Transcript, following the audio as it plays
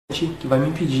que vai me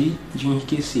impedir de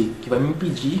enriquecer, que vai me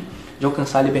impedir de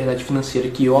alcançar a liberdade financeira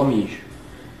que eu almejo.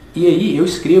 E aí eu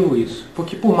escrevo isso,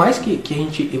 porque por mais que a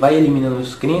gente vai eliminando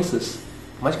as crenças,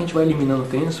 por mais que a gente vai eliminando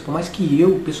crenças, por mais que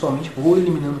eu pessoalmente vou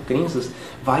eliminando crenças,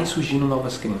 vai surgindo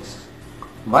novas crenças,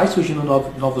 vai surgindo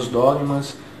novos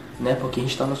dogmas, né? Porque a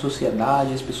gente está na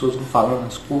sociedade, as pessoas vão falando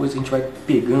as coisas, a gente vai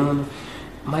pegando,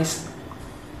 mas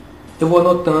eu vou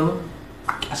anotando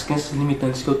as crenças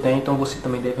limitantes que eu tenho, então você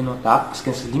também deve anotar as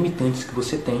crenças limitantes que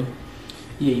você tem,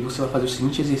 e aí você vai fazer o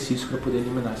seguinte exercício para poder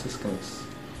eliminar essas crenças.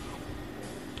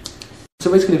 Você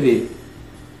vai escrever,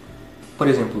 por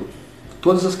exemplo,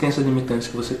 todas as crenças limitantes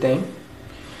que você tem.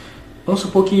 Vamos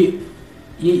supor que,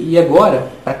 e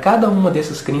agora, para cada uma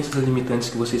dessas crenças limitantes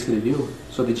que você escreveu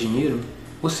sobre dinheiro,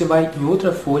 você vai em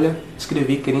outra folha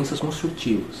escrever crenças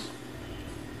construtivas.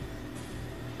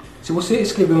 Se você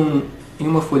escreveu em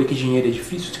uma folha que dinheiro é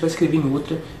difícil, você vai escrever em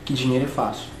outra que dinheiro é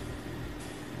fácil.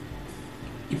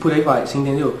 E por aí vai, você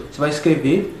entendeu? Você vai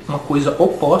escrever uma coisa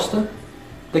oposta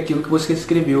daquilo que você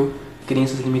escreveu.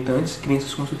 Crenças limitantes,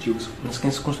 crenças construtivas. Nas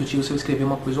crenças construtivas você vai escrever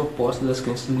uma coisa oposta das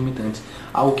crenças limitantes.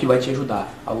 Algo que vai te ajudar,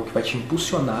 algo que vai te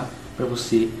impulsionar para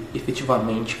você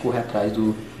efetivamente correr atrás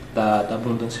da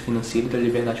abundância financeira e da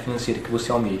liberdade financeira que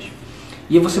você almeja.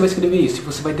 E aí você vai escrever isso, e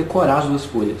você vai decorar as duas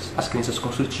folhas, as crenças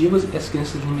construtivas e as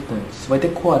crenças limitantes. Você vai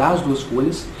decorar as duas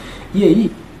folhas, e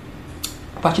aí,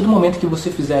 a partir do momento que você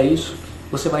fizer isso,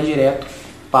 você vai direto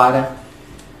para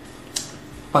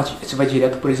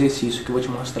o exercício que eu vou te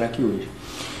mostrar aqui hoje.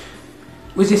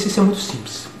 O exercício é muito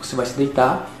simples. Você vai se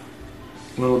deitar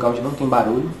em um lugar onde não tem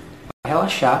barulho, vai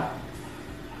relaxar,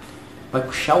 vai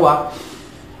puxar o ar,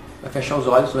 vai fechar os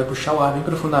olhos, vai puxar o ar bem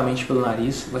profundamente pelo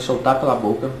nariz, vai soltar pela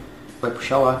boca, vai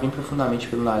puxar o ar bem profundamente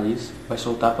pelo nariz, vai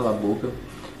soltar pela boca.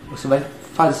 Você vai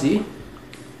fazer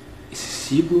esse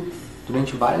ciclo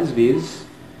durante várias vezes,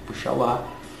 puxar o ar,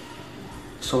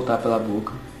 soltar pela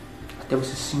boca, até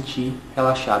você se sentir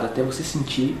relaxado, até você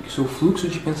sentir que o seu fluxo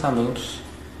de pensamentos,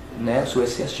 né, o seu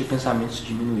excesso de pensamentos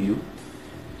diminuiu.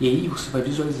 E aí você vai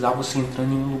visualizar você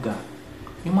entrando em um lugar,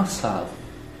 em uma sala.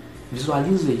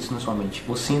 Visualiza isso na sua mente.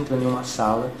 Você entrando em uma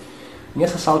sala, e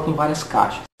nessa sala tem várias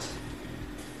caixas.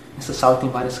 Nessa sala tem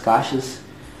várias caixas,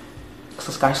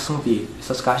 essas caixas são verdes,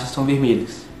 essas caixas são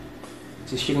vermelhas.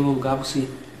 Você chega no lugar, você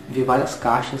vê várias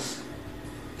caixas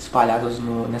espalhadas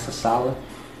nessa sala,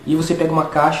 e você pega uma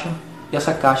caixa, e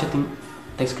essa caixa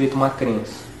tá escrito uma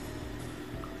crença.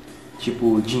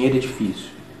 Tipo, dinheiro é difícil.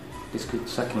 Tá escrito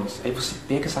essa crença. Aí você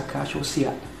pega essa caixa,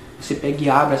 você pega e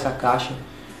abre essa caixa,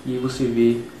 e você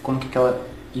vê como que aquela...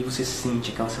 E você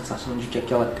sente aquela sensação de que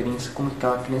aquela crença, como que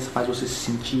aquela crença faz você se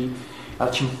sentir, ela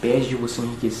te impede de você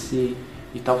enriquecer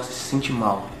e tal, você se sente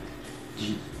mal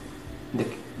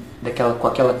com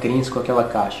aquela crença, com aquela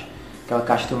caixa. Aquela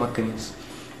caixa tem uma crença.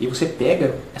 E você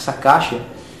pega essa caixa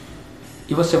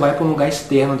e você vai para um lugar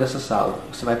externo dessa sala.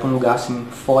 Você vai para um lugar assim,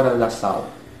 fora da sala.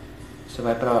 Você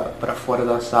vai para fora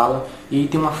da sala e aí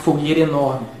tem uma fogueira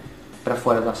enorme para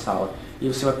fora da sala. E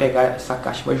você vai pegar essa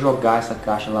caixa, vai jogar essa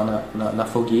caixa lá na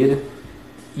fogueira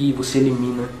e você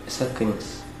elimina essa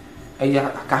crença. Aí a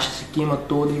caixa se queima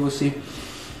toda e você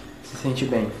se sente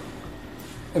bem.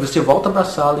 Aí você volta para a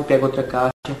sala e pega outra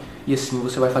caixa e assim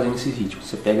você vai fazendo esse ritmo.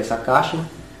 Você pega essa caixa,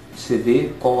 você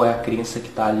vê qual é a crença que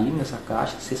está ali nessa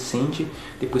caixa, você sente,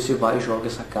 depois você vai e joga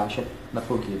essa caixa na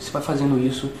fogueira. Você vai fazendo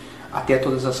isso até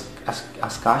todas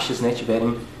as caixas, né,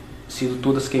 tiverem sido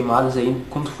todas queimadas. Aí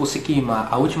quando você queimar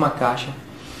a última caixa,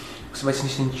 você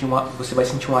vai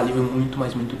sentir um alívio muito,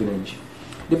 mas muito grande.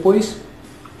 Depois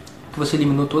que você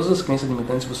eliminou todas as crenças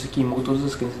limitantes, você queimou todas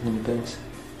as crenças limitantes,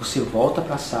 você volta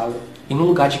para a sala e no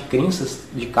lugar de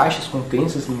caixas com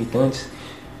crenças limitantes,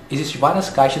 existem várias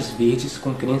caixas verdes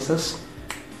com crenças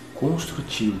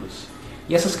construtivas.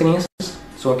 E essas crenças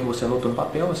são as que você anotou no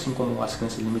papel, assim como as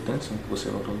crenças limitantes são as que você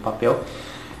anotou no papel.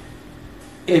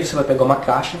 E aí você vai pegar uma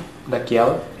caixa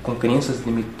daquela com crenças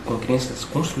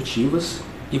construtivas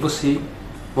e você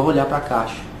vai olhar para a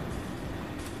caixa.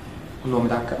 O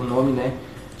nome, né?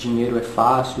 Dinheiro é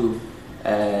fácil,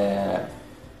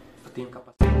 eu tenho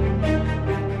capacidade.